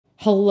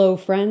Hello,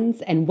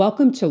 friends, and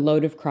welcome to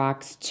Load of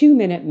Crock's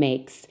 2-Minute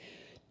Makes.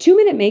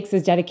 2-Minute Makes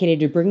is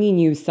dedicated to bringing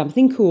you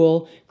something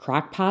cool,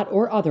 crockpot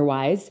or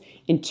otherwise,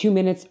 in 2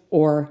 minutes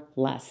or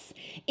less.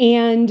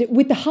 And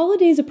with the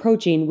holidays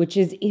approaching, which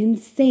is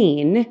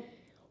insane,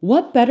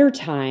 what better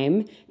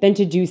time than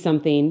to do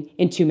something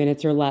in 2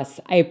 minutes or less?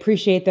 I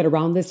appreciate that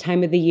around this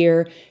time of the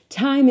year,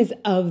 time is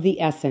of the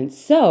essence.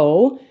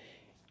 So,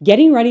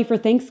 getting ready for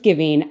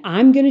Thanksgiving,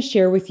 I'm going to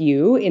share with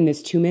you in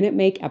this 2-Minute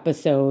Make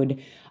episode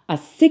a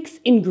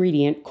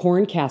 6-ingredient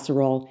corn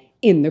casserole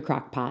in the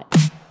crock pot.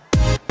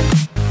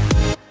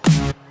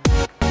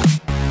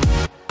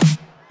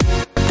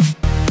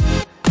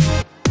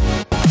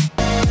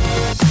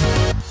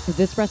 For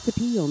this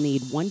recipe, you'll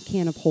need 1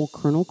 can of whole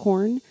kernel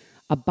corn,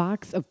 a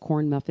box of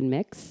corn muffin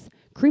mix,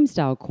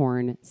 cream-style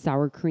corn,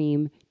 sour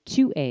cream,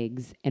 2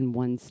 eggs, and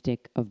 1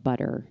 stick of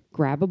butter.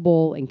 Grab a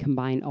bowl and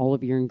combine all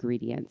of your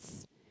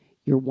ingredients.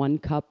 Your 1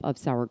 cup of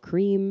sour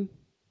cream,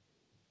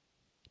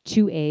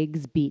 2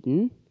 eggs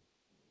beaten,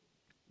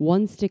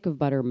 1 stick of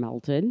butter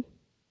melted,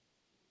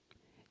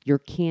 your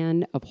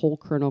can of whole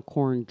kernel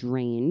corn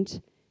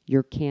drained,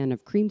 your can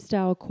of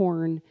cream-style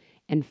corn,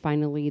 and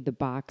finally the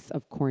box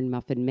of corn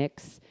muffin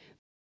mix.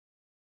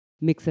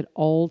 Mix it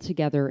all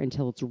together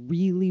until it's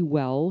really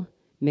well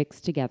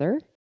mixed together.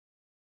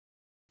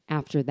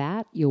 After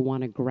that, you'll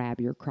want to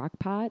grab your crock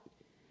pot,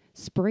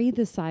 spray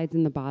the sides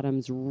and the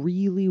bottoms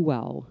really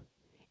well,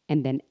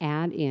 and then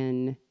add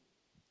in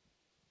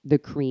the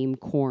cream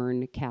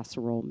corn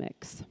casserole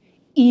mix.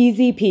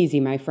 Easy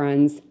peasy, my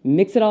friends.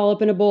 Mix it all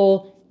up in a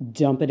bowl,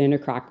 dump it in a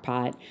crock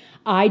pot.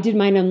 I did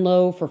mine on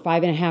low for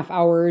 5.5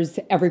 hours.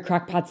 Every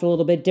crock pot's a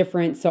little bit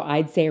different, so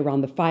I'd say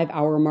around the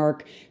 5-hour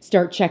mark,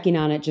 start checking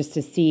on it just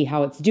to see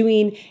how it's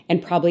doing,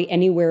 and probably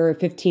anywhere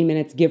 15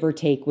 minutes, give or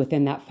take,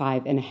 within that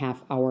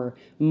 5.5-hour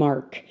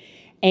mark.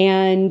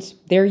 And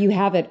there you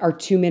have it, our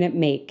 2-minute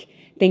make.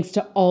 Thanks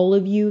to all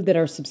of you that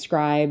are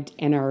subscribed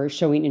and are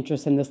showing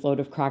interest in this Load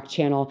of Crock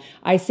channel.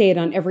 I say it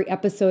on every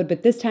episode,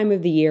 but this time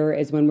of the year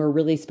is when we're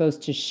really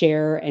supposed to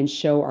share and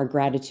show our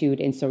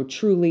gratitude. And so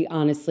truly,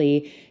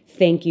 honestly,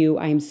 thank you.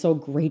 I am so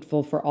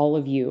grateful for all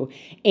of you.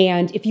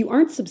 And if you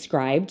aren't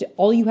subscribed,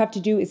 all you have to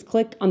do is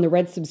click on the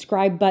red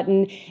subscribe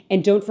button.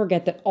 And don't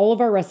forget that all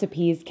of our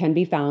recipes can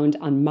be found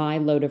on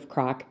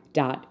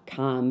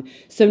myloadofcrock.com.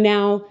 So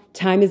now,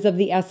 time is of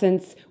the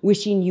essence.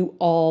 Wishing you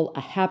all a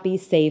happy,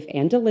 safe,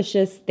 and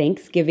delicious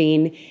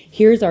Thanksgiving.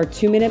 Here's our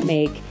 2-minute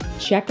make.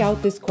 Check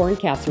out this corn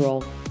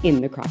casserole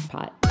in the crock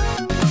pot.